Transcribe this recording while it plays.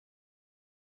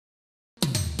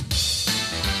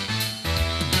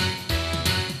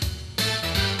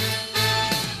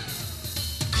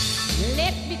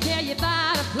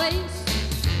place,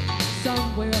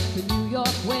 somewhere up in New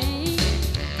York way,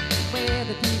 where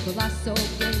the people are so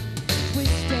gay,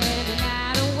 twisting the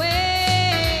night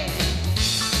away.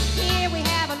 Here we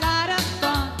have a lot of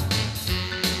fun,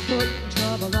 putting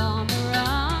trouble on the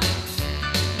run.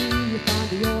 Do you find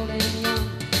the old and young,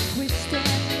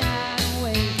 twisting the night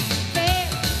away? They're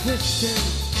twisting,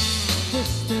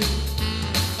 twisting,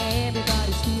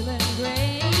 everybody's feeling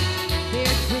great.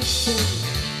 They're twisting,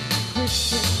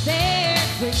 twisting, they're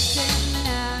twisting the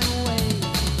night away.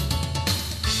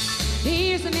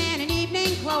 Here's a man in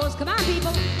evening clothes, come on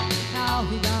people. How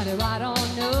he got it, I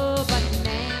don't know, but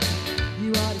man,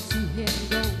 you ought to see him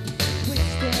go,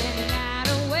 twisting the night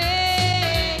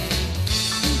away.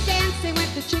 He's dancing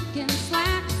with the chicken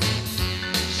slaps,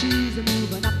 she's a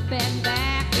moving up and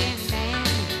back, and man,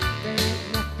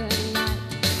 there's nothing like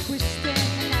twisting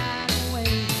the night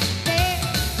away. They're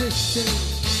twisting,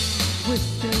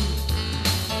 twisting,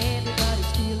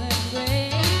 everybody's feeling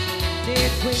great.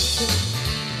 They're twisting,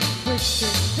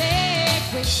 twisting, they're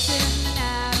twisting